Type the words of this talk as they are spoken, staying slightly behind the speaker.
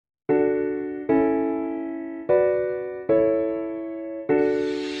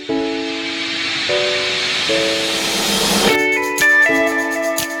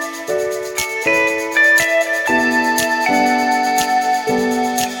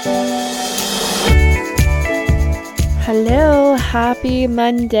Happy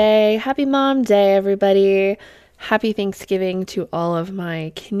Monday. Happy Mom Day, everybody. Happy Thanksgiving to all of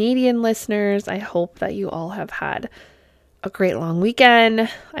my Canadian listeners. I hope that you all have had a great long weekend.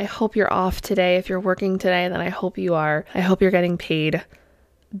 I hope you're off today. If you're working today, then I hope you are. I hope you're getting paid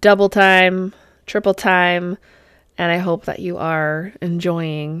double time, triple time, and I hope that you are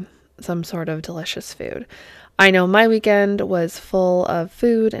enjoying some sort of delicious food. I know my weekend was full of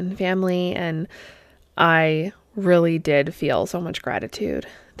food and family, and I really did feel so much gratitude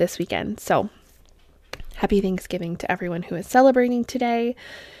this weekend. So happy Thanksgiving to everyone who is celebrating today.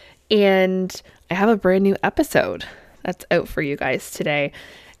 And I have a brand new episode that's out for you guys today.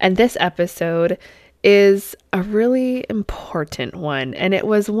 And this episode is a really important one. And it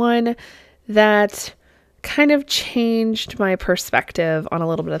was one that kind of changed my perspective on a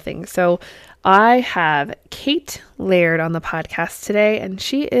little bit of things. So I have Kate Laird on the podcast today, and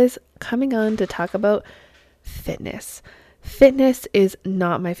she is coming on to talk about fitness. Fitness is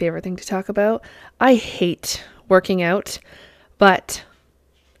not my favorite thing to talk about. I hate working out, but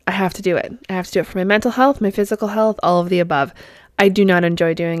I have to do it. I have to do it for my mental health, my physical health, all of the above. I do not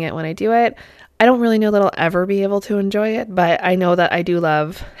enjoy doing it when I do it. I don't really know that I'll ever be able to enjoy it, but I know that I do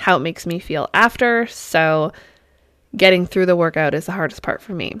love how it makes me feel after. So getting through the workout is the hardest part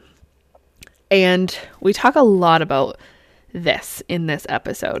for me. And we talk a lot about this in this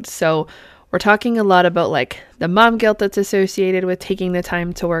episode. So we're talking a lot about like the mom guilt that's associated with taking the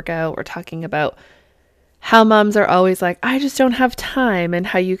time to work out. We're talking about how moms are always like, I just don't have time, and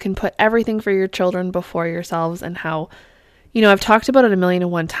how you can put everything for your children before yourselves, and how, you know, I've talked about it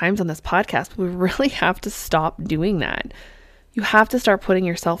 1,000,001 times on this podcast, but we really have to stop doing that. You have to start putting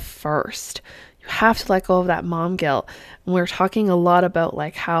yourself first. You have to let go of that mom guilt. And we're talking a lot about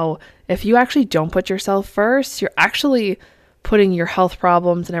like how if you actually don't put yourself first, you're actually putting your health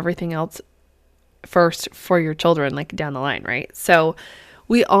problems and everything else first for your children, like down the line, right? So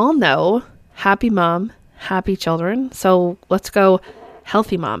we all know happy mom, happy children. So let's go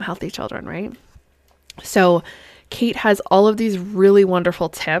healthy mom, healthy children, right? So Kate has all of these really wonderful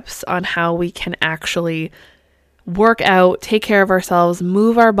tips on how we can actually work out, take care of ourselves,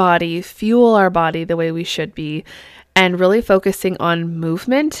 move our body, fuel our body the way we should be, and really focusing on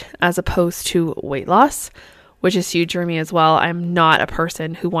movement as opposed to weight loss, which is huge for me as well. I'm not a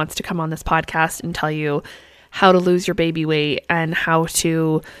person who wants to come on this podcast and tell you how to lose your baby weight and how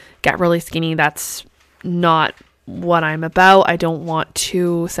to get really skinny. That's not what I'm about. I don't want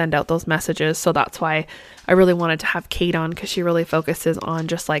to send out those messages. So that's why I really wanted to have Kate on, because she really focuses on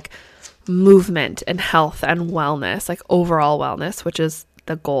just like movement and health and wellness, like overall wellness, which is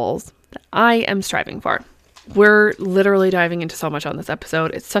the goals that I am striving for. We're literally diving into so much on this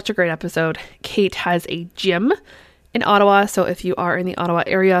episode. It's such a great episode. Kate has a gym in Ottawa, so if you are in the Ottawa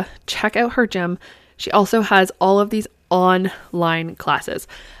area, check out her gym. She also has all of these online classes.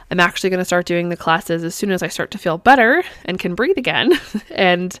 I'm actually going to start doing the classes as soon as I start to feel better and can breathe again.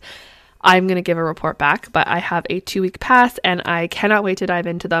 And I'm going to give a report back, but I have a 2-week pass and I cannot wait to dive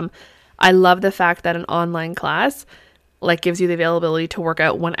into them. I love the fact that an online class like gives you the availability to work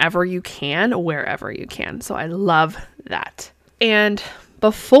out whenever you can, wherever you can. So I love that. And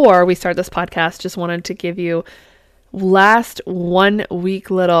before we start this podcast, just wanted to give you last 1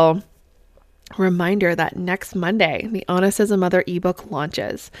 week little reminder that next Monday, the Honest as a Mother ebook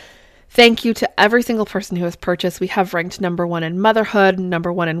launches. Thank you to every single person who has purchased. We have ranked #1 in motherhood,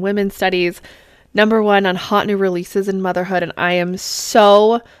 #1 in women's studies, #1 on hot new releases in motherhood. And I am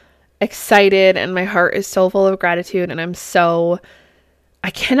so excited and my heart is so full of gratitude. And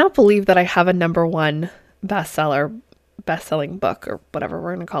I cannot believe that I have a #1 best-selling book, or whatever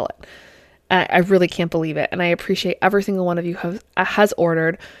we're going to call it. I really can't believe it. And I appreciate every single one of you has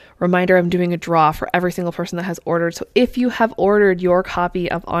ordered. Reminder, I'm doing a draw for every single person that has ordered. So if you have ordered your copy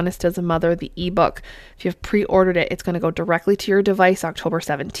of Honest as a Mother, the ebook, if you have pre-ordered it, it's going to go directly to your device October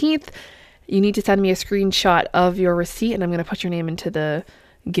 17th. You need to send me a screenshot of your receipt and I'm going to put your name into the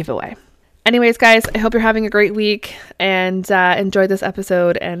giveaway. Anyways, guys, I hope you're having a great week and enjoy this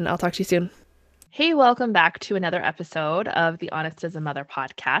episode, and I'll talk to you soon. Hey, welcome back to another episode of the Honest as a Mother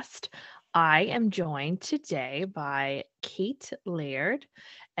podcast. I am joined today by Kate Laird,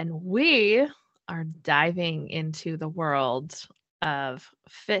 and we are diving into the world of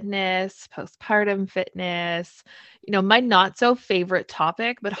fitness, postpartum fitness, my not so favorite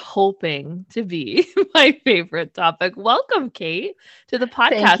topic, but hoping to be my favorite topic. Welcome, Kate, to the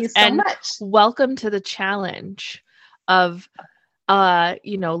podcast. Thank you so much. Welcome to the challenge of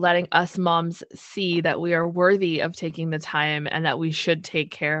letting us moms see that we are worthy of taking the time and that we should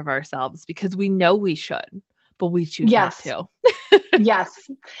take care of ourselves, because we know we should, but we choose not Yes. to. Yes.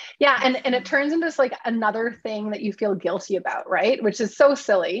 Yeah. And it turns into like another thing that you feel guilty about, right? Which is so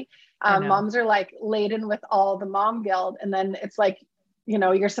silly. I know. Moms are like laden with all the mom guilt. And then it's like,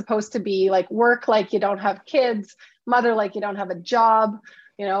 you're supposed to be like work like you don't have kids, mother like you don't have a job,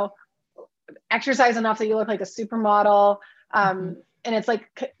 you know, exercise enough that you look like a supermodel. Mm-hmm. And it's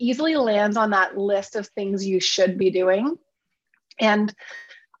like easily lands on that list of things you should be doing. And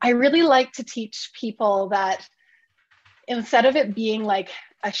I really like to teach people that instead of it being like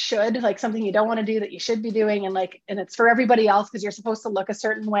a should, like something you don't want to do that you should be doing, and it's for everybody else because you're supposed to look a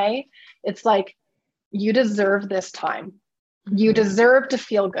certain way, it's like you deserve this time. You Mm-hmm. deserve to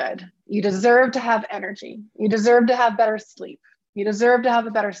feel good. You deserve to have energy. You deserve to have better sleep. You deserve to have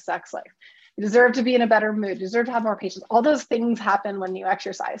a better sex life. You deserve to be in a better mood. You deserve to have more patience. All those things happen when you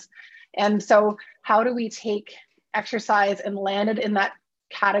exercise. And so, how do we take exercise and land it in that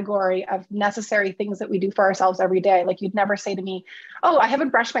category of necessary things that we do for ourselves every day? Like, you'd never say to me, "Oh, I haven't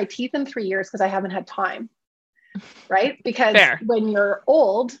brushed my teeth in 3 years because I haven't had time." Right? Because Fair. when you're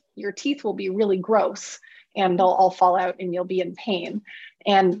old, your teeth will be really gross and they'll all fall out and you'll be in pain.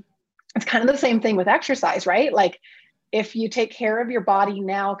 And it's kind of the same thing with exercise, right? Like, if you take care of your body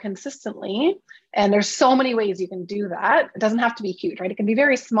now consistently, and there's so many ways you can do that, it doesn't have to be huge, right? It can be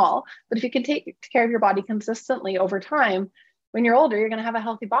very small, but if you can take care of your body consistently over time, when you're older, you're going to have a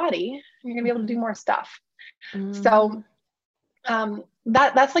healthy body, you're going to be able to do more stuff. Mm-hmm. So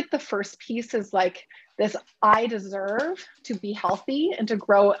that's like the first piece, is like this: I deserve to be healthy and to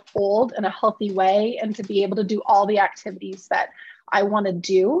grow old in a healthy way and to be able to do all the activities that I want to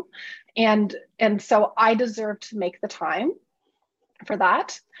do. And so I deserve to make the time for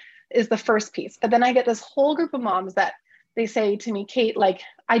that, is the first piece. But then I get this whole group of moms that they say to me, Kate, like,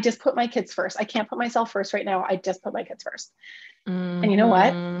 I just put my kids first. I can't put myself first right now. I just put my kids first. And you know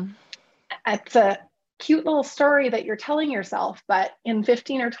what? Mm-hmm. It's a cute little story that you're telling yourself, but in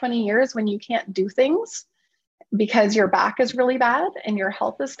 15 or 20 years, when you can't do things because your back is really bad and your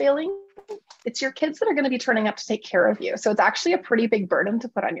health is failing, it's your kids that are going to be turning up to take care of you. So it's actually a pretty big burden to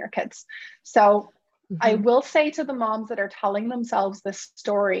put on your kids. So I Mm-hmm. will say to the moms that are telling themselves this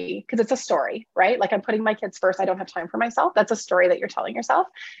story, because it's a story, right? Like, I'm putting my kids first, I don't have time for myself. That's a story that you're telling yourself.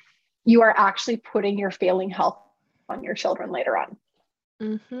 You are actually putting your failing health on your children later on.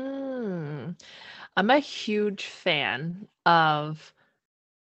 Mm-hmm. I'm a huge fan of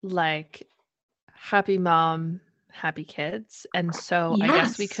like happy mom, happy kids. And so I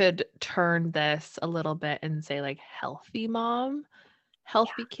guess we Yes. could turn this a little bit and say like healthy mom,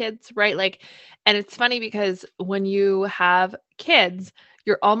 healthy kids, right? Like, and it's funny because when you have kids,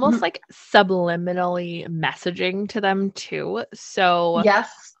 you're almost Mhm. like subliminally messaging to them too. So,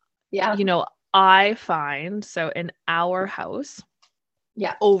 Yes. Yeah. you know, I find so in our house,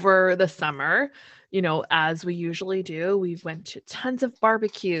 Yeah. over the summer, as we usually do, we went to tons of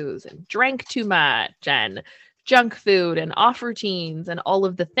barbecues and drank too much and junk food and off routines and all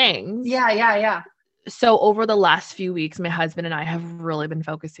of the things. Yeah. Yeah. Yeah. So over the last few weeks, my husband and I have really been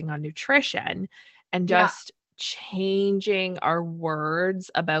focusing on nutrition and Yeah. just changing our words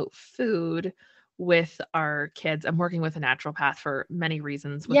about food with our kids. I'm working with a naturopath for many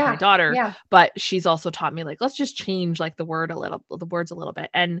reasons with my Yeah. daughter, Yeah. but she's also taught me like let's just change like the words a little bit.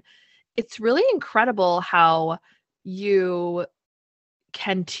 And it's really incredible how you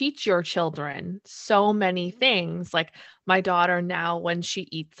can teach your children so many things. Like my daughter now, when she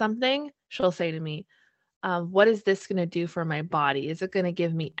eats something, she'll say to me, what is this going to do for my body? Is it going to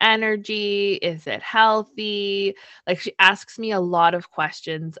give me energy? Is it healthy? Like she asks me a lot of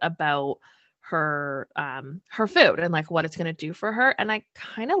questions about her food and like what it's going to do for her. And I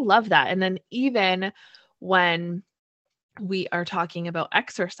kind of love that. And then even when we are talking about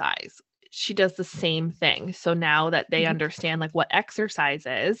exercise, she does the same thing. So now that they Mhm. understand like what exercise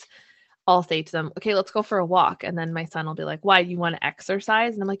is, I'll say to them, okay, let's go for a walk. And then my son will be like, why, you want to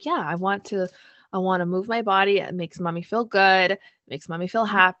exercise? And I'm like, yeah, I want to move my body. It makes mommy feel good, makes mommy feel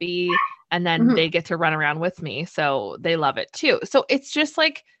happy. And then Mhm. they get to run around with me. So they love it too. So it's just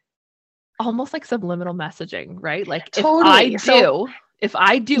like almost like subliminal messaging, right? Like Totally. So, if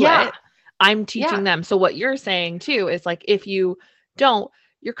I do yeah. it, I'm teaching Yeah. them. So what you're saying too is like if you don't,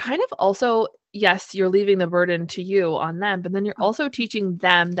 you're kind of also, yes, you're leaving the burden to you on them, but then you're also teaching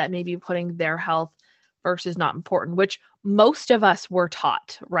them that maybe putting their health first is not important, which most of us were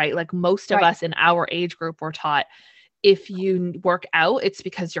taught, right? Like most of Right. us in our age group were taught if you work out, it's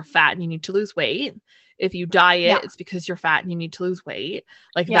because you're fat and you need to lose weight. If you diet, Yeah. it's because you're fat and you need to lose weight.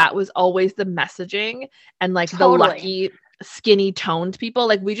 Like Yeah. that was always the messaging. And like the Totally. lucky, skinny toned people,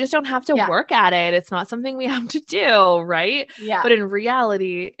 like we just don't have to Yeah. work at it. It's not something we have to do. Right. Yeah. But in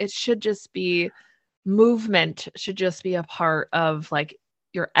reality, it should just be movement should just be a part of like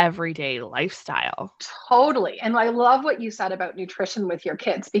your everyday lifestyle. Totally. And I love what you said about nutrition with your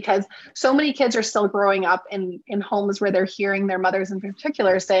kids, because so many kids are still growing up in homes where they're hearing their mothers in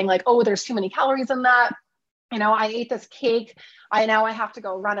particular saying like, oh, there's too many calories in that. You know, I ate this cake. I have to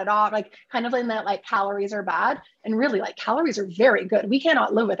go run it off. Like kind of in that like calories are bad. And really like calories are very good. We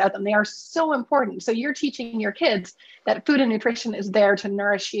cannot live without them. They are so important. So you're teaching your kids that food and nutrition is there to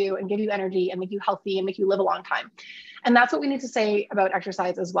nourish you and give you energy and make you healthy and make you live a long time. And that's what we need to say about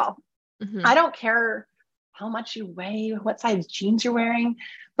exercise as well. Mm-hmm. I don't care how much you weigh, what size jeans you're wearing,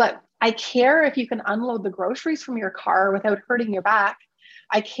 but I care if you can unload the groceries from your car without hurting your back.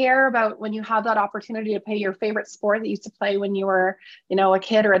 I care about when you have that opportunity to play your favorite sport that you used to play when you were, you know, a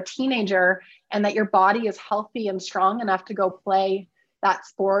kid or a teenager, and that your body is healthy and strong enough to go play that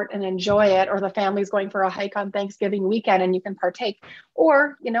sport and enjoy it, or the family's going for a hike on Thanksgiving weekend and you can partake.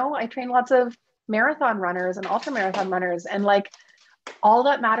 Or, you know, I train lots of marathon runners and ultra marathon runners, and like all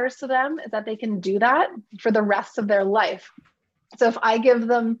that matters to them is that they can do that for the rest of their life. So if I give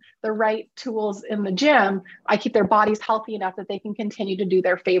them the right tools in the gym, I keep their bodies healthy enough that they can continue to do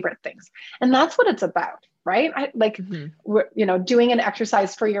their favorite things. And that's what it's about, right? You know, doing an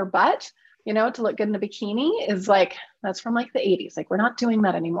exercise for your butt, you know, to look good in a bikini is like, that's from like the 80s. Like we're not doing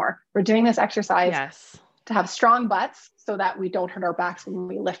that anymore. We're doing this exercise to have strong butts so that we don't hurt our backs when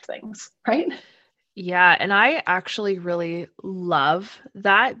we lift things, right? Yeah. And I actually really love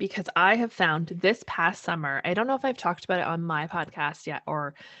that, because I have found this past summer, I don't know if I've talked about it on my podcast yet,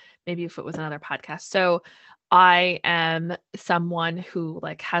 or maybe if it was another podcast. So I am someone who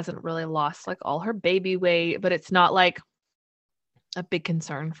like hasn't really lost like all her baby weight, but it's not like a big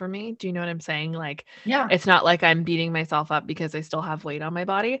concern for me. Do you know what I'm saying? Like, it's not like I'm beating myself up because I still have weight on my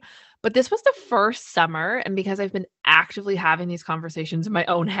body. But this was the first summer, and because I've been actively having these conversations in my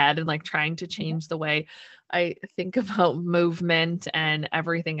own head and like trying to change the way I think about movement and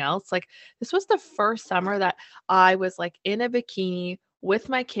everything else, like this was the first summer that I was like in a bikini with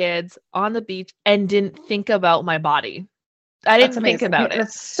my kids on the beach and didn't think about my body. I didn't think about it.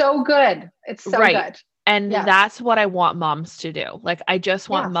 It's so good. It's so good. And that's what I want moms to do. Like, I just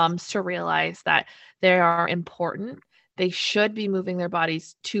want moms to realize that they are important. They should be moving their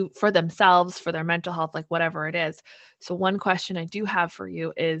bodies for themselves, for their mental health, like whatever it is. So one question I do have for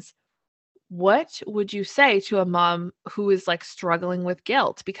you is, what would you say to a mom who is like struggling with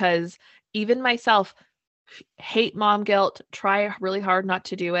guilt? Because even myself hate mom guilt, try really hard not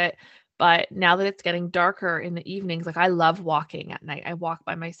to do it. But now that it's getting darker in the evenings, like I love walking at night. I walk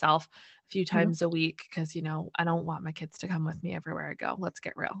by myself a few times a week because, you know, I don't want my kids to come with me everywhere I go. Let's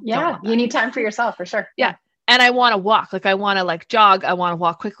get real. Yeah. You need time for yourself for sure. Yeah. And I want to walk. Like I want to like jog. I want to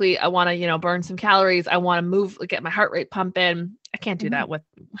walk quickly. I want to, you know, burn some calories. I want to move, get my heart rate pumping. I can't do that with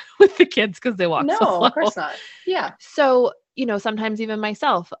the kids because they walk so slow. No, of course not. Yeah. So, you know, sometimes even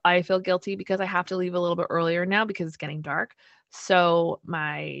myself, I feel guilty because I have to leave a little bit earlier now because it's getting dark. So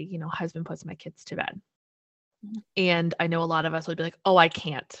my, you know, husband puts my kids to bed. And I know a lot of us would be like, oh, I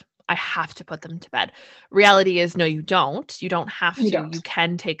can't. I have to put them to bed. Reality is, no, you don't. You don't have to. You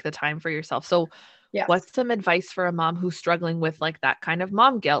can take the time for yourself. So what's some advice for a mom who's struggling with like that kind of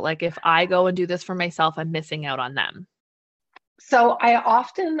mom guilt? Like if I go and do this for myself, I'm missing out on them. So I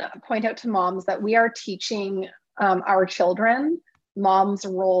often point out to moms that we are teaching our children moms'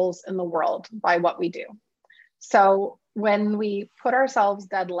 roles in the world by what we do. So when we put ourselves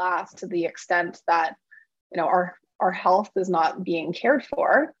dead last to the extent that, you know, our health is not being cared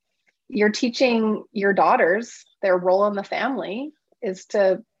for, you're teaching your daughters their role in the family is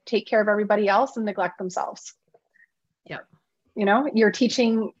to take care of everybody else and neglect themselves. Yeah. You know, you're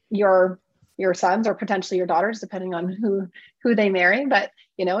teaching your sons, or potentially your daughters, depending on who they marry, but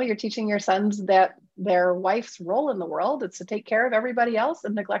you know, you're teaching your sons that their wife's role in the world is to take care of everybody else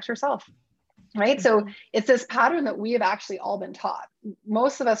and neglect herself. Right. So it's this pattern that we have actually all been taught.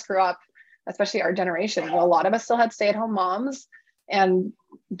 Most of us grew up, especially our generation, a lot of us still had stay-at-home moms, and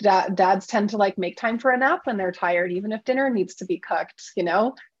dads tend to like make time for a nap when they're tired, even if dinner needs to be cooked, you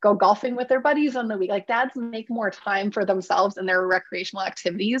know, go golfing with their buddies on the week. Like dads make more time for themselves and their recreational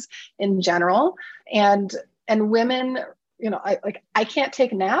activities in general. And women, you know, I can't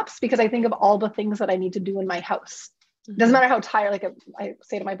take naps because I think of all the things that I need to do in my house. Doesn't matter how tired, like I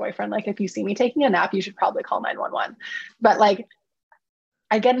say to my boyfriend, like, if you see me taking a nap, you should probably call 911. But like,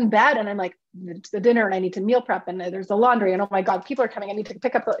 I get in bed and I'm like, it's the dinner and I need to meal prep and there's the laundry and oh my God, people are coming. I need to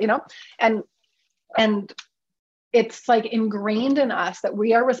pick up the, you know, and it's like ingrained in us that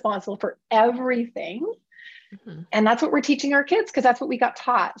we are responsible for everything. And that's what we're teaching our kids because that's what we got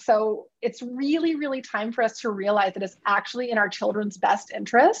taught. So it's really, really time for us to realize that it's actually in our children's best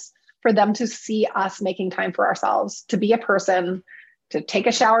interest for them to see us making time for ourselves, to be a person, to take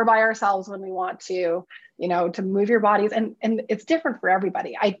a shower by ourselves when we want to, to move your bodies. And it's different for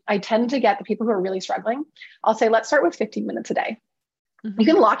everybody. I tend to get the people who are really struggling. I'll say, let's start with 15 minutes a day. You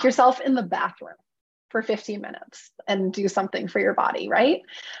can lock yourself in the bathroom for 15 minutes and do something for your body, right?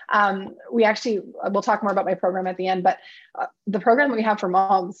 We'll talk more about my program at the end, but the program that we have for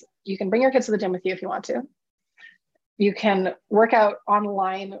moms, you can bring your kids to the gym with you if you want to. You can work out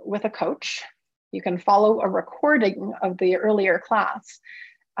online with a coach. You can follow a recording of the earlier class.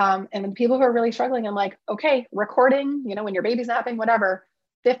 And the people who are really struggling, I'm like, okay, recording, when your baby's napping, whatever,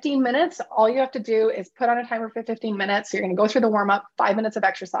 15 minutes, all you have to do is put on a timer for 15 minutes. You're going to go through the warm-up, 5 minutes of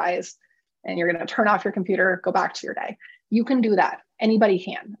exercise, and you're going to turn off your computer, go back to your day. You can do that. Anybody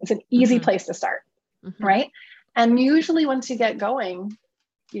can. It's an easy place to start, right? And usually once you get going,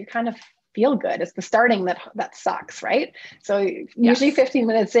 you kind of feel good. It's the starting that sucks, right? So usually 15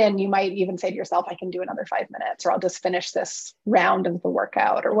 minutes in, you might even say to yourself, I can do another 5 minutes, or I'll just finish this round of the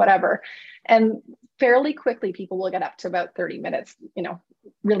workout or whatever. And fairly quickly, people will get up to about 30 minutes,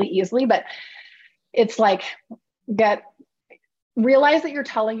 really easily. But it's like, realize that you're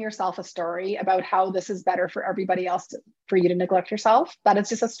telling yourself a story about how this is better for everybody else for you to neglect yourself. That is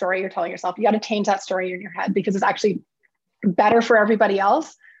just a story you're telling yourself. You got to change that story in your head, because it's actually better for everybody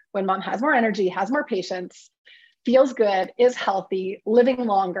else when mom has more energy, has more patience, feels good, is healthy, living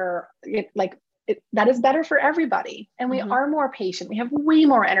longer. That is better for everybody. And we are more patient. We have way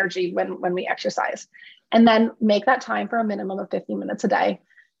more energy when we exercise. And then make that time for a minimum of 15 minutes a day.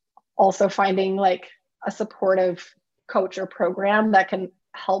 Also finding like a supportive coach or program that can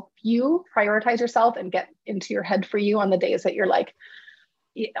help you prioritize yourself and get into your head for you on the days that you're like,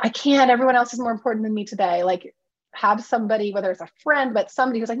 I can't, everyone else is more important than me today. Like, have somebody, whether it's a friend, but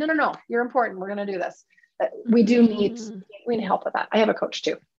somebody who's like, no, you're important. We're going to do this. We need help with that. I have a coach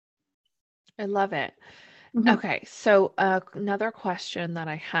too. I love it. Okay. So another question that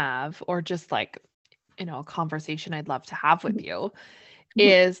I have, or just like, a conversation I'd love to have with you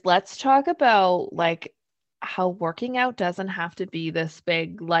is, let's talk about like how working out doesn't have to be this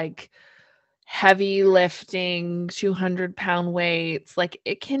big, like heavy lifting, 200-pound weights. Like,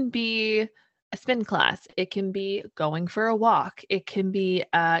 it can be a spin class. It can be going for a walk. It can be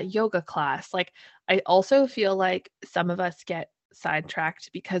a yoga class. Like, I also feel like some of us get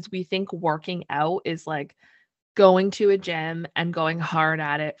sidetracked because we think working out is like going to a gym and going hard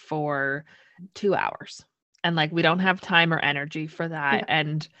at it for 2 hours. And like, we don't have time or energy for that. Yeah.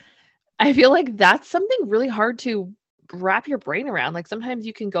 And I feel like that's something really hard to wrap your brain around. Like, sometimes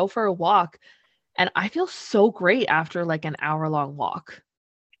you can go for a walk and I feel so great after like an hour-long walk.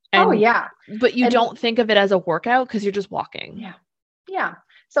 And, but you don't think of it as a workout because you're just walking. Yeah.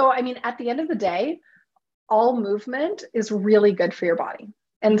 So, I mean, at the end of the day, all movement is really good for your body.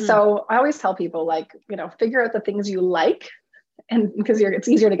 And so I always tell people, like, figure out the things you like, and because it's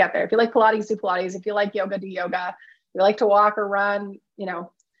easier to get there. If you like Pilates, do Pilates. If you like yoga, do yoga. If you like to walk or run,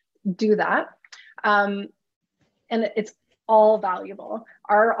 do that. And it's all valuable.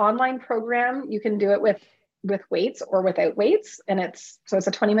 Our online program, you can do it with weights or without weights. And it's a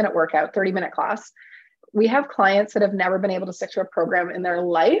 20-minute workout, 30-minute class. We have clients that have never been able to stick to a program in their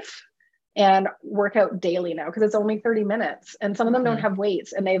life and work out daily now because it's only 30 minutes. And some of them don't have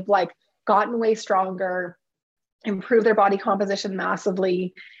weights, and they've like gotten way stronger, improved their body composition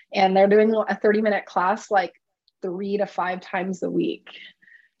massively. And they're doing a 30-minute class like 3 to 5 times a week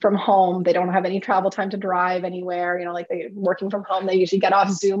from home. They don't have any travel time to drive anywhere. Like they're working from home. They usually get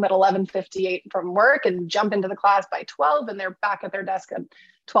off Zoom at 11:58 from work and jump into the class by 12, and they're back at their desk at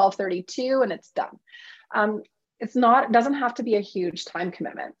 12:32, and it's done. It doesn't have to be a huge time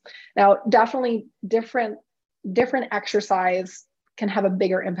commitment. Now, definitely different exercise can have a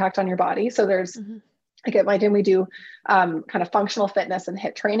bigger impact on your body. So there's, like at my gym, we do kind of functional fitness and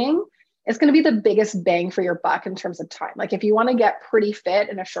HIIT training. It's going to be the biggest bang for your buck in terms of time. Like, if you want to get pretty fit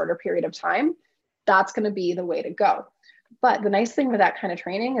in a shorter period of time, that's going to be the way to go. But the nice thing with that kind of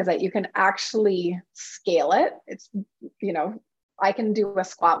training is that you can actually scale it. It's, I can do a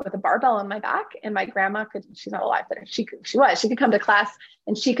squat with a barbell on my back, and my grandma she's not alive, but she could come to class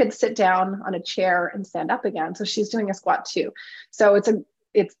and she could sit down on a chair and stand up again. So she's doing a squat too. So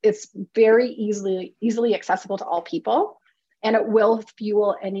it's very easily accessible to all people. And it will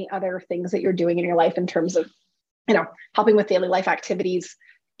fuel any other things that you're doing in your life in terms of, helping with daily life activities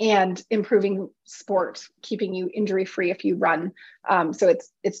and improving sport, keeping you injury free if you run. So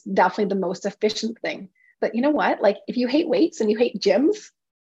it's definitely the most efficient thing. But you know what? Like, if you hate weights and you hate gyms,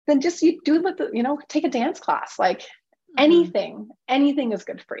 then just you do take a dance class. Like, anything is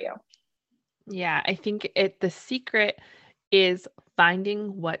good for you. Yeah, I think the secret is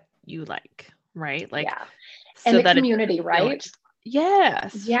finding what you like, right? Like, Yeah. And so the that community, it doesn't feel right?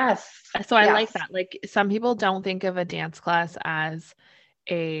 yes. Yes. So I like Yes. that. Like some people don't think of a dance class as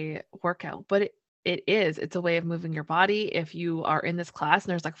a workout, but it is. It's a way of moving your body. If you are in this class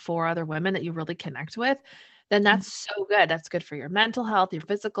and there's like 4 other women that you really connect with, then that's so good. That's good for your mental health, your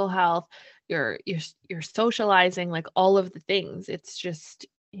physical health, your socializing, like all of the things. It's just,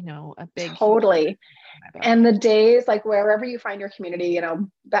 a big, huge Totally. about. And the days, like wherever you find your community,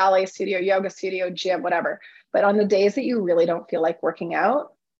 ballet studio, yoga studio, gym, whatever. But on the days that you really don't feel like working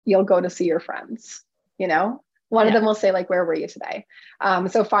out, you'll go to see your friends, One of Yeah. them will say, like, where were you today?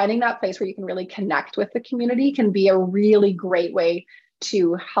 So finding that place where you can really connect with the community can be a really great way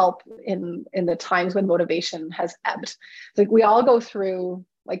to help in the times when motivation has ebbed. Like we all go through,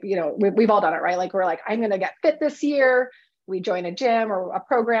 like, we've all done it, right? Like we're like, I'm going to get fit this year. We join a gym or a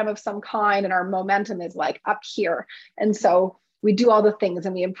program of some kind, and our momentum is like up here. And so we do all the things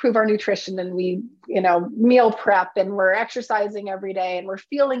and we improve our nutrition and we, meal prep and we're exercising every day and we're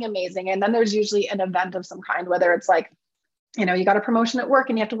feeling amazing. And then there's usually an event of some kind, whether it's like, you got a promotion at work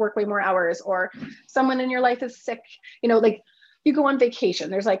and you have to work way more hours, or someone in your life is sick, like you go on vacation.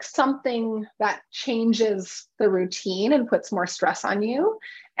 There's like something that changes the routine and puts more stress on you,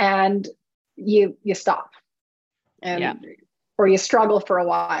 and you stop. And or you struggle for a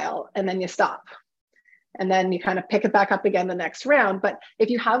while and then you stop. And then you kind of pick it back up again the next round. But if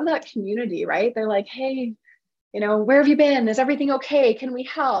you have that community, right, they're like, hey, where have you been? Is everything okay? Can we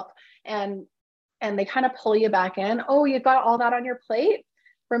help? And they kind of pull you back in. Oh, you've got all that on your plate.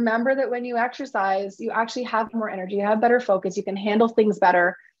 Remember that when you exercise, you actually have more energy, you have better focus, you can handle things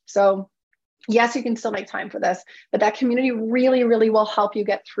better. So yes, you can still make time for this, but that community really, really will help you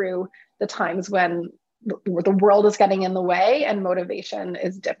get through the times when the world is getting in the way and motivation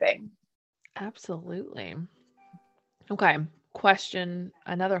is dipping. Absolutely. Okay.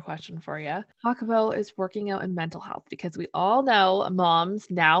 Another question for you. Talk about is working out and mental health, because we all know moms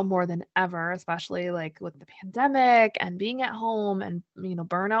now more than ever, especially like with the pandemic and being at home, and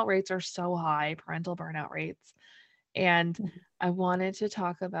burnout rates are so high, parental burnout rates. And I wanted to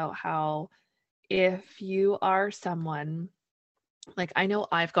talk about how if you are someone, like I know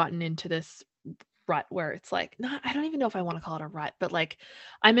I've gotten into this rut where it's like, not, I don't even know if I want to call it a rut, but like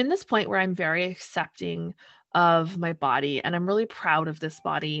I'm in this point where I'm very accepting of my body and I'm really proud of this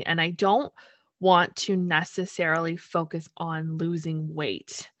body, and I don't want to necessarily focus on losing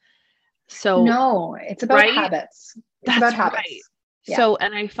weight. So, no, it's about right? habits. It's That's about right. habits. Yeah. So,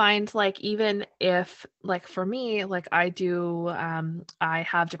 and I find like, even if like for me, like I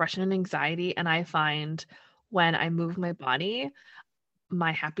have depression and anxiety, and I find when I move my body,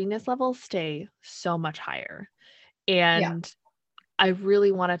 my happiness levels stay so much higher. Yeah. And I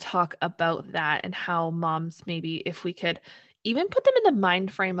really want to talk about that, and how moms, maybe if we could even put them in the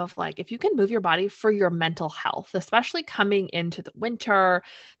mind frame of like, if you can move your body for your mental health, especially coming into the winter,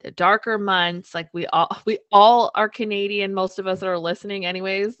 the darker months, like we all are Canadian, most of us that are listening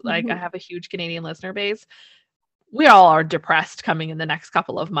anyways, like I have a huge Canadian listener base. We all are depressed coming in the next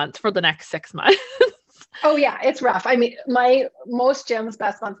couple of months, for the next 6 months. Oh yeah, it's rough. I mean, my most gyms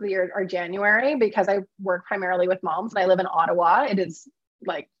best months of the year are January, because I work primarily with moms and I live in Ottawa. It is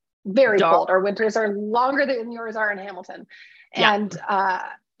like very Dark. cold. Our winters are longer than yours are in Hamilton. Yeah. And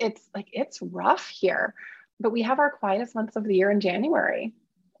it's rough here. But we have our quietest months of the year in January,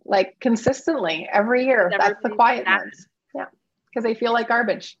 like consistently every year. That's the quiet months. Yeah. Because they feel like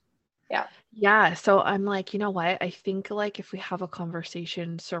garbage. Yeah. Yeah. So I'm like, you know what? I think like if we have a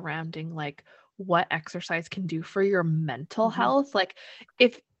conversation surrounding like what exercise can do for your mental health, like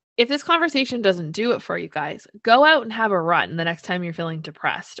if this conversation doesn't do it for you guys, go out and have a run the next time you're feeling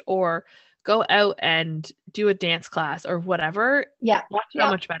depressed, or go out and do a dance class or whatever. Yeah. Watch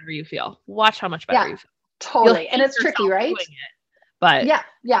how much better you feel. Watch how much better you feel. Totally. And it's tricky, right? Doing it, but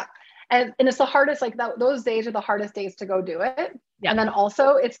yeah. And it's the hardest, like those days are the hardest days to go do it. Yeah. And then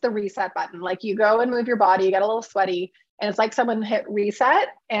also it's the reset button. Like you go and move your body, you get a little sweaty, and it's like someone hit reset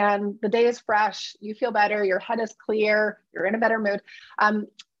and the day is fresh. You feel better. Your head is clear. You're in a better mood.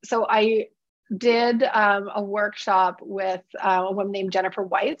 So I did a workshop with a woman named Jennifer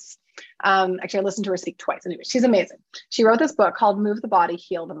Weitz. Actually, I listened to her speak twice. Anyway, she's amazing. She wrote this book called Move the Body,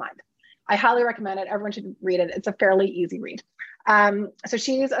 Heal the Mind. I highly recommend it. Everyone should read it. It's a fairly easy read. So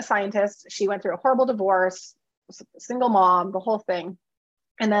she's a scientist. She went through a horrible divorce, single mom, the whole thing.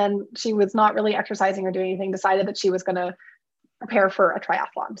 And then she was not really exercising or doing anything, decided that she was going to prepare for a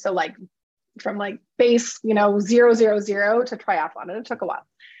triathlon. So like from like base, 000 to triathlon. And it took a while.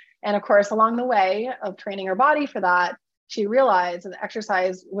 And of course, along the way of training her body for that, she realized that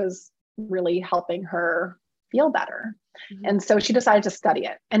exercise was really helping her feel better. Mm-hmm. And so she decided to study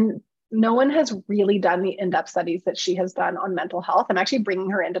it. And no one has really done the in-depth studies that she has done on mental health. I'm actually bringing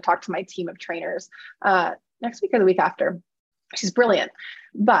her in to talk to my team of trainers next week or the week after. She's brilliant.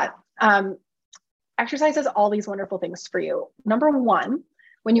 But exercise does all these wonderful things for you. Number one,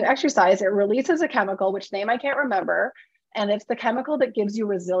 when you exercise, it releases a chemical, which name I can't remember. And it's the chemical that gives you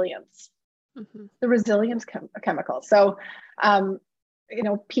resilience, the resilience chemical. So,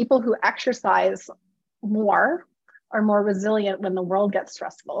 people who exercise more are more resilient when the world gets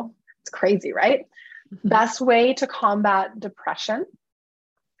stressful. It's crazy, right? Best way to combat depression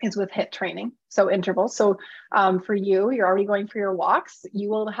is with HIIT training. So intervals. So for you're already going for your walks. You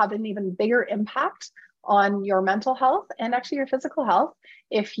will have an even bigger impact on your mental health and actually your physical health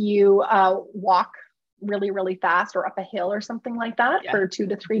if you walk really, really fast or up a hill or something like that for 2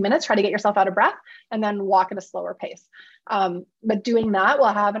 to 3 minutes. Try to get yourself out of breath and then walk at a slower pace. But doing that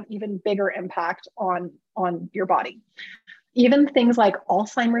will have an even bigger impact on your body. Even things like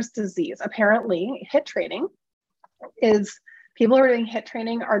Alzheimer's disease. Apparently, HIIT training is, people who are doing HIIT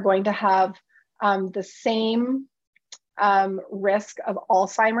training are going to have the same risk of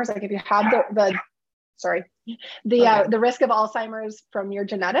Alzheimer's. Like if you have the risk of Alzheimer's from your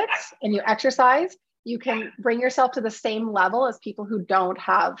genetics and you exercise, you can bring yourself to the same level as people who don't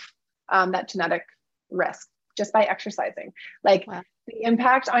have that genetic risk just by exercising. Like the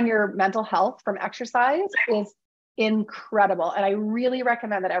impact on your mental health from exercise is incredible. And I really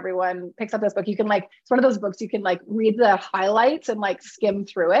recommend that everyone picks up this book. You can it's one of those books you can read the highlights and skim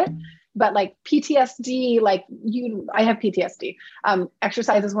through it. But PTSD, I have PTSD.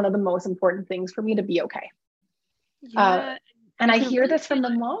 Exercise is one of the most important things for me to be okay. Yeah. And I hear this from the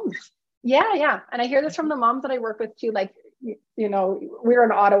moms. Yeah. And I hear this from the moms that I work with too. We were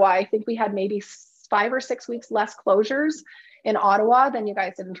in Ottawa. I think we had maybe 5 or 6 weeks less closures in Ottawa than you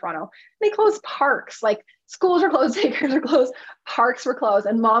guys did in Toronto. They closed parks, schools were closed, daycares were closed, parks were closed,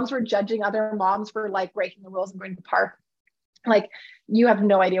 and moms were judging other moms for breaking the rules and going to the park. You have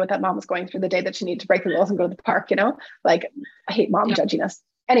no idea what that mom was going through the day that she needed to break the rules and go to the park, I hate mom judging us.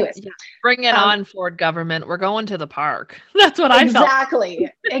 Anyways. Yeah. Bring it on, Ford government. We're going to the park. That's what I felt.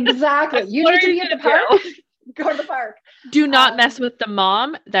 Exactly. You need to be at the park. Go to the park. Do not mess with the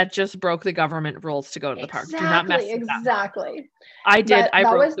mom that just broke the government rules to go to the park. Do not mess with that. I did. I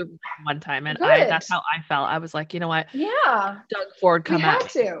broke the rule one time, and that's how I felt. I was like, you know what? Yeah. Doug Ford, come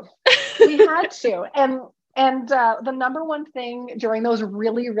out. We had to. And the number one thing during those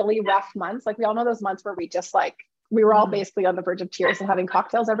really, really rough months, we all know those months where we just we were all basically on the verge of tears and having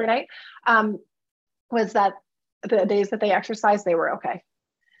cocktails every night, was that the days that they exercised, they were okay.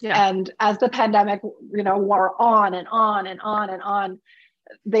 Yeah. And as the pandemic, wore on and on and on and on,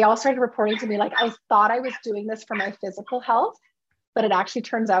 they all started reporting to me, I thought I was doing this for my physical health, but it actually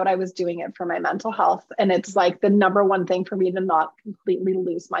turns out I was doing it for my mental health. And it's the number one thing for me to not completely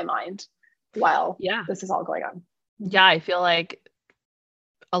lose my mind while this is all going on. Yeah. I feel like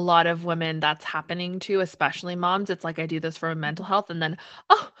a lot of women that's happening to, especially moms, it's I do this for mental health. And then,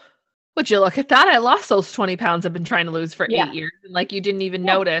 would you look at that? I lost those 20 pounds I've been trying to lose for 8 years. And you didn't even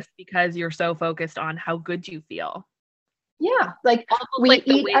notice because you're so focused on how good you feel. Yeah. We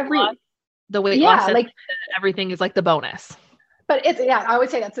eat the weight loss, everything is the bonus. But I would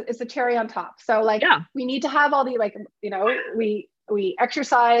say it's the cherry on top. So we need to have all the, we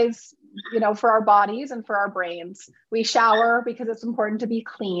exercise, for our bodies and for our brains. We shower because it's important to be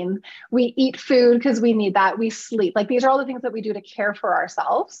clean. We eat food because we need that. We sleep. These are all the things that we do to care for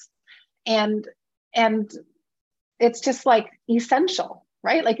ourselves. And it's just essential,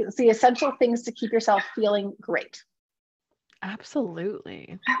 right? It's the essential things to keep yourself feeling great.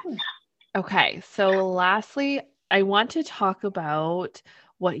 Absolutely. Okay. So lastly, I want to talk about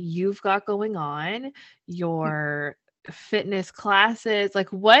what you've got going on, your fitness classes.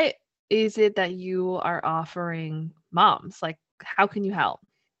 What is it that you are offering moms? How can you help?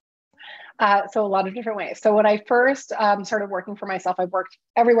 So a lot of different ways. So when I first started working for myself, I've worked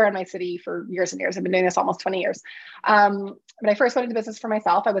everywhere in my city for years and years. I've been doing this almost 20 years. When I first went into business for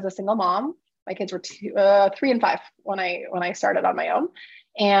myself, I was a single mom. My kids were 3 and 5 when I started on my own.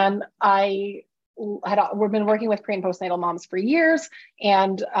 And we've been working with pre and postnatal moms for years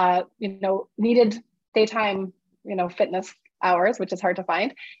and, needed daytime, fitness hours, which is hard to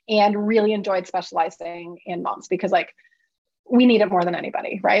find, and really enjoyed specializing in moms because we need it more than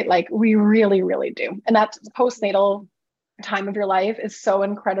anybody, right? We really, really do. And that postnatal time of your life is so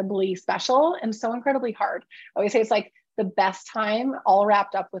incredibly special and so incredibly hard. I always say it's the best time all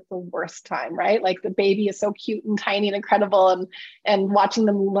wrapped up with the worst time, right? Like the baby is so cute and tiny and incredible, and watching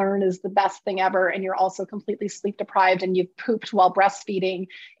them learn is the best thing ever. And you're also completely sleep deprived, and you've pooped while breastfeeding,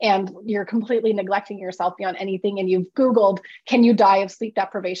 and you're completely neglecting yourself beyond anything. And you've Googled, can you die of sleep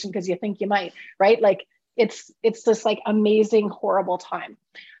deprivation? Because you think you might, right? Like it's this like amazing, horrible time.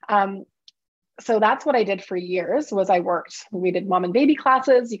 So that's what I did for years. We did mom and baby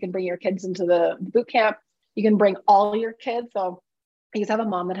classes. You can bring your kids into the boot camp. You can bring all your kids. So I used to have a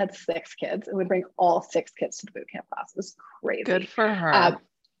mom that had 6 kids, and would bring all 6 kids to the boot camp class. It was crazy. Good for her.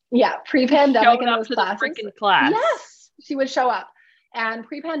 Yeah, pre-pandemic in those classes. Class. Yes, she would show up. And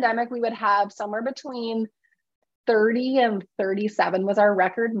pre-pandemic, we would have somewhere between 30 and 37 was our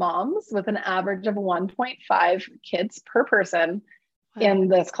record moms, with an average of 1.5 kids per person in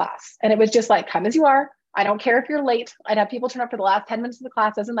this class. And it was just like, come as you are. I don't care if you're late. I'd have people turn up for the last 10 minutes of the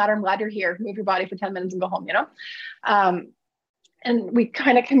class. Doesn't matter. I'm glad you're here. Move your body for 10 minutes and go home, and we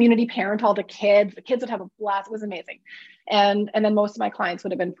kind of community parent all the kids. The kids would have a blast. It was amazing. And then most of my clients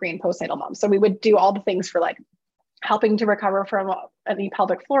would have been pre and postnatal moms. So we would do all the things for like helping to recover from any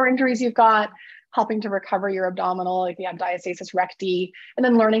pelvic floor injuries you've got, helping to recover your abdominal, if you have diastasis recti, and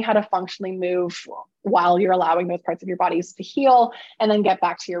then learning how to functionally move while you're allowing those parts of your bodies to heal, and then get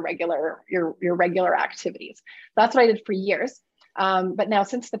back to your regular activities. That's what I did for years. But now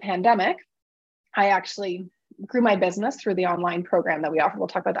since the pandemic, I actually grew my business through the online program that we offer. We'll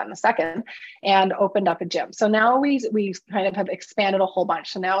talk about that in a second, and opened up a gym. So now we kind of have expanded a whole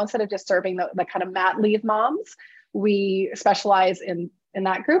bunch. So now instead of just serving the kind of mat leave moms, we specialize in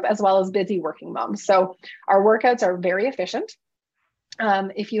that group, as well as busy working moms. So our workouts are very efficient.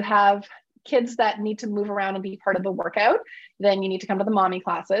 If you have kids that need to move around and be part of the workout, then you need to come to the mommy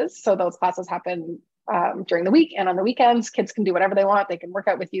classes. So those classes happen during the week and on the weekends. Kids can do whatever they want. They can work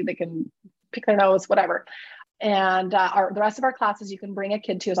out with you. They can pick their nose, whatever. And the rest of our classes, you can bring a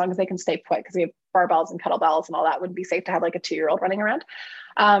kid to, as long as they can stay put, because we have barbells and kettlebells and all that. Would be safe to have like a 2-year-old running around.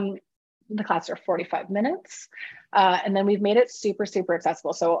 The classes are 45 minutes. And then we've made it super, super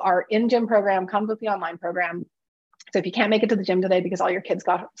accessible. So our in-gym program comes with the online program. So if you can't make it to the gym today because all your kids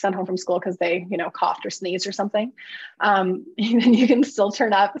got sent home from school because they, coughed or sneezed or something, you can still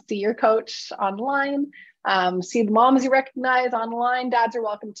turn up, see your coach online, see the moms you recognize online. Dads are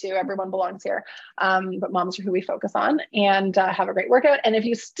welcome too. Everyone belongs here. But moms are who we focus on, and have a great workout. And if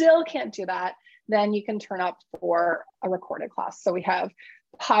you still can't do that, then you can turn up for a recorded class. So we have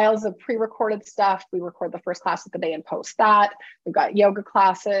piles of pre-recorded stuff. We record the first class of the day and post that. We've got yoga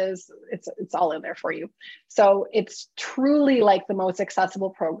classes. It's all in there for you. So it's truly like the most accessible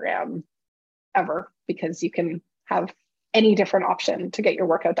program ever, because you can have any different option to get your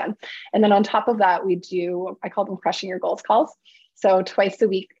workout done. And then on top of that, we do, I call them crushing your goals calls. So twice a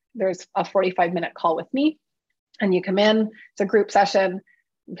week, there's a 45-minute call with me, and you come in, it's a group session.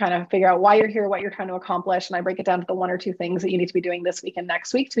 Kind of figure out why you're here, what you're trying to accomplish. And I break it down to the 1 or 2 things that you need to be doing this week and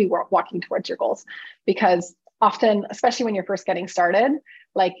next week to be walking towards your goals. Because often, especially when you're first getting started,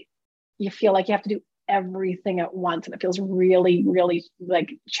 like you feel like you have to do everything at once, and it feels really, really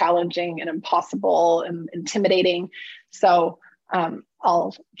like challenging and impossible and intimidating. So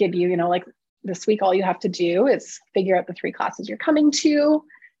I'll give you, like this week, all you have to do is figure out the 3 classes you're coming to,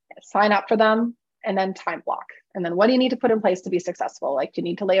 sign up for them, and then time block. And then what do you need to put in place to be successful? Like, you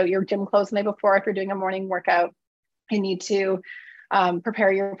need to lay out your gym clothes the night before if you're doing a morning workout. You need to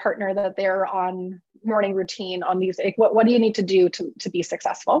prepare your partner that they're on morning routine on these. Like, what do you need to do to be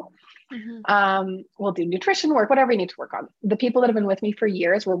successful? Mm-hmm. We'll do nutrition work, whatever you need to work on. The people that have been with me for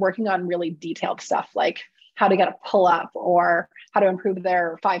years, we're working on really detailed stuff, like how to get a pull up, or how to improve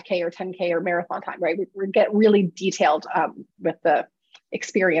their 5K or 10K or marathon time, right? We get really detailed with the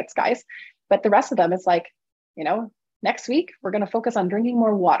experienced guys. But the rest of them, it's like, next week, we're going to focus on drinking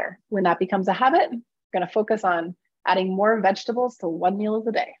more water. When that becomes a habit, we're going to focus on adding more vegetables to 1 meal of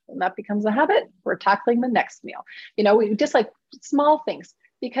the day. When that becomes a habit, we're tackling the next meal. We just like small things,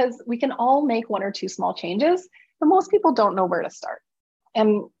 because we can all make 1 or 2 small changes, but most people don't know where to start.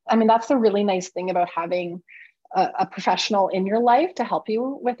 And I mean, that's the really nice thing about having a professional in your life to help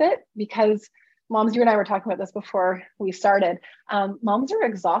you with it, because moms, you and I were talking about this before we started. Moms are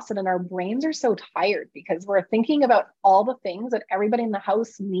exhausted, and our brains are so tired because we're thinking about all the things that everybody in the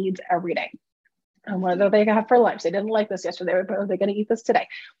house needs every day. And what do they have for lunch? They didn't like this yesterday, but are they going to eat this today?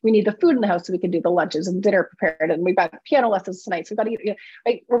 We need the food in the house so we can do the lunches and dinner prepared. And we've got piano lessons tonight, so we've got to eat.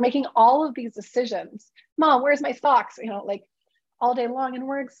 Right? We're making all of these decisions. Mom, where's my socks? Like all day long, and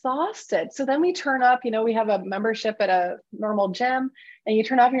we're exhausted. So then we turn up, we have a membership at a normal gym, and you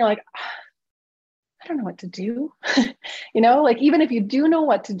turn up and you're like, I don't know what to do. Like, even if you do know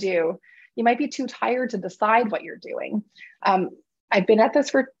what to do, You might be too tired to decide what you're doing. I've been at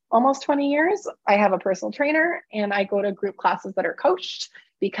this for almost 20 years. I have a personal trainer and I go to group classes that are coached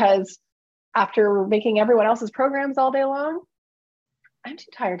because after making everyone else's programs all day long, I'm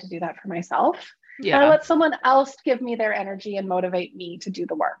too tired to do that for myself. Yeah. And I let someone else give me their energy and motivate me to do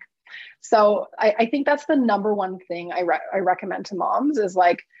the work. So I think that's the number one thing I recommend to moms is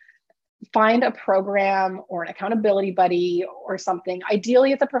like, find a program or an accountability buddy or something.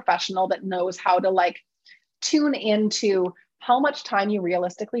 Ideally, it's a professional that knows how to like tune into how much time you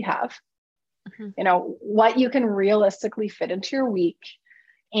realistically have, you know, what you can realistically fit into your week,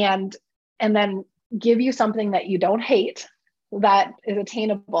 and then give you something that you don't hate, that is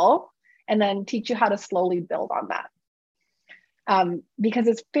attainable, and then teach you how to slowly build on that. Because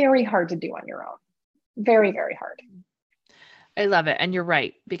it's very hard to do on your own. Very, very hard. I love it. And you're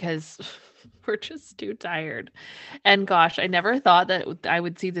right, because we're just too tired. And gosh, I never thought that I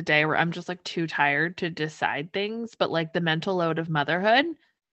would see the day where I'm just like too tired to decide things, but like the mental load of motherhood,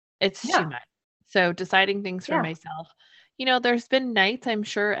 it's too much. So deciding things for myself, you know, there's been nights, I'm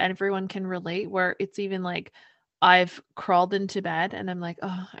sure everyone can relate, where it's even like I've crawled into bed and I'm like,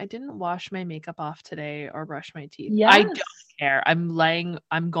 oh, I didn't wash my makeup off today or brush my teeth. Yes. I don't care. I'm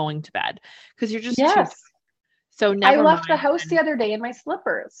going to bed because you're just too Yes. So never I left mind the house when- the other day in my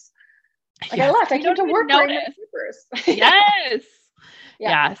slippers. Like Yes, I left. I you came to don't work even wearing my notice. slippers. Yes. Yeah.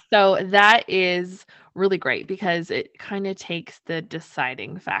 Yeah. So that is really great because it kind of takes the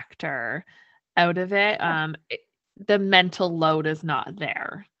deciding factor out of it. The mental load is not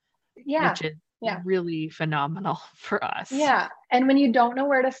there, Yeah. which is Yeah. really phenomenal for us. Yeah. And when you don't know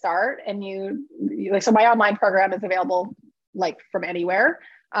where to start and you like, so my online program is available like from anywhere.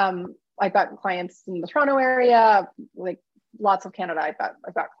 I've got clients in the Toronto area, like lots of Canada. I've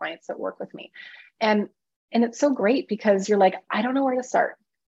got clients that work with me, and it's so great because you're like, I don't know where to start,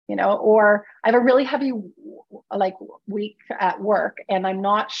 you know, or I have a really heavy like week at work and I'm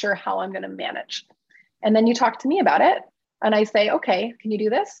not sure how I'm going to manage. And then you talk to me about it and I say, okay, can you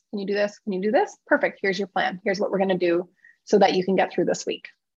do this? Can you do this? Can you do this? Perfect. Here's your plan. Here's what we're going to do so that you can get through this week.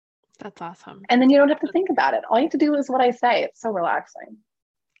 That's awesome. And then you don't have to think about it. All you have to do is what I say. It's so relaxing.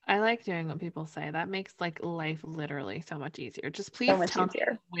 I like doing what people say. That makes like life literally so much easier. Just please tell me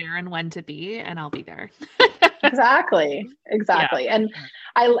where and when to be and I'll be there. Exactly. Yeah. And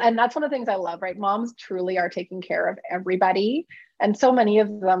that's one of the things I love, right? Moms truly are taking care of everybody. And so many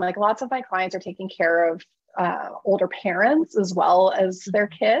of them, like lots of my clients are taking care of older parents as well as their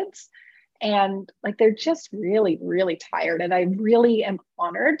kids. And like, they're just really, really tired. And I really am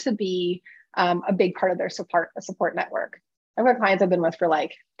honored to be a big part of their support network. I've got clients I've been with for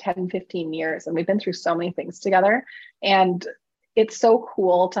like 10, 15 years, and we've been through so many things together. And it's so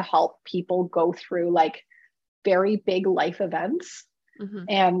cool to help people go through like very big life events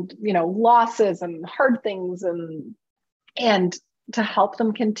and, you know, losses and hard things and to help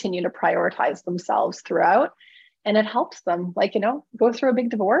them continue to prioritize themselves throughout. And it helps them, like, you know, go through a big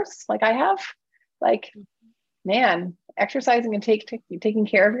divorce like I have. Like, man, exercising and taking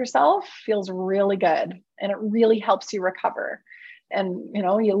care of yourself feels really good. And it really helps you recover. And, you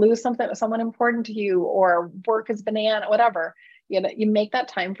know, you lose someone important to you, or work is banana, whatever. You know, you make that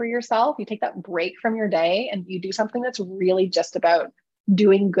time for yourself. You take that break from your day and you do something that's really just about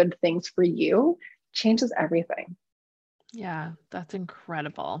doing good things for you. Changes everything. Yeah, that's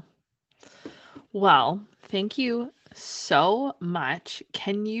incredible. Well, thank you so much.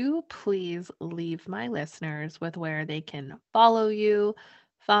 Can you please leave my listeners with where they can follow you,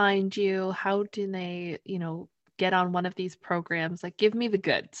 find you? How do they, you know, get on one of these programs? Like, give me the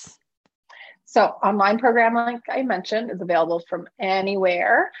goods. So online program, like I mentioned, is available from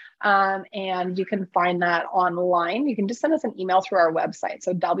anywhere. And you can find that online. You can just send us an email through our website.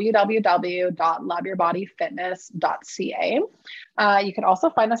 So www.loveyourbodyfitness.ca. You can also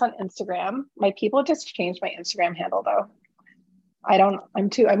find us on Instagram. My people just changed my Instagram handle though. I'm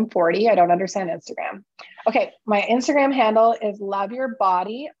 40. I don't understand Instagram. Okay. My Instagram handle is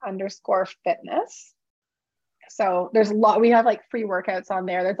loveyourbody_fitness. So we have like free workouts on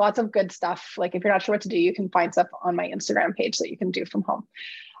there. There's lots of good stuff. Like if you're not sure what to do, you can find stuff on my Instagram page that you can do from home.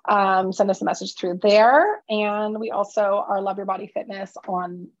 Send us a message through there. And we also are Love Your Body Fitness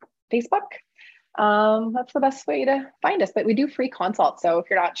on Facebook. That's the best way to find us, but we do free consults. So if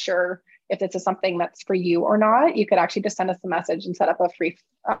you're not sure if this is something that's for you or not, you could actually just send us a message and set up a free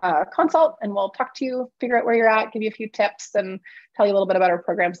consult, and we'll talk to you, figure out where you're at, give you a few tips, and tell you a little bit about our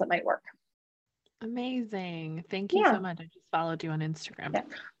programs that might work. Amazing. Thank you so much. I just followed you on Instagram. Yeah.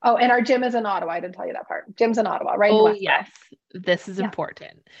 Oh, and our gym is in Ottawa. I didn't tell you that part. Gym's in Ottawa, right? Oh, yes. This is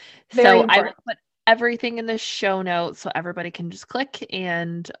important. Very so important. everything in the show notes so everybody can just click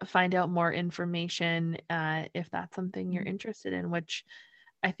and find out more information if that's something you're interested in, which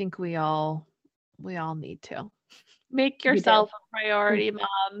I think we all need to. Make yourself a priority,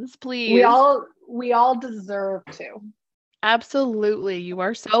 moms, please. We all deserve to. Absolutely. You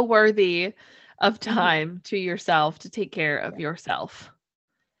are so worthy of time to yourself to take care of yourself.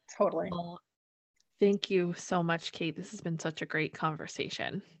 Totally. Well, thank you so much, Kate. This has been such a great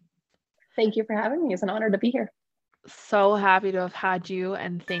conversation. Thank you for having me. It's an honor to be here. So happy to have had you,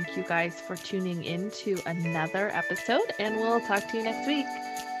 and thank you guys for tuning in to another episode, and we'll talk to you next week.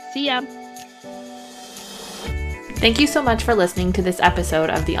 See ya. Thank you so much for listening to this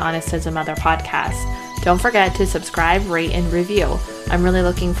episode of the Honest as a Mother podcast. Don't forget to subscribe, rate, and review. I'm really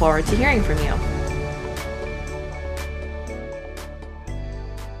looking forward to hearing from you.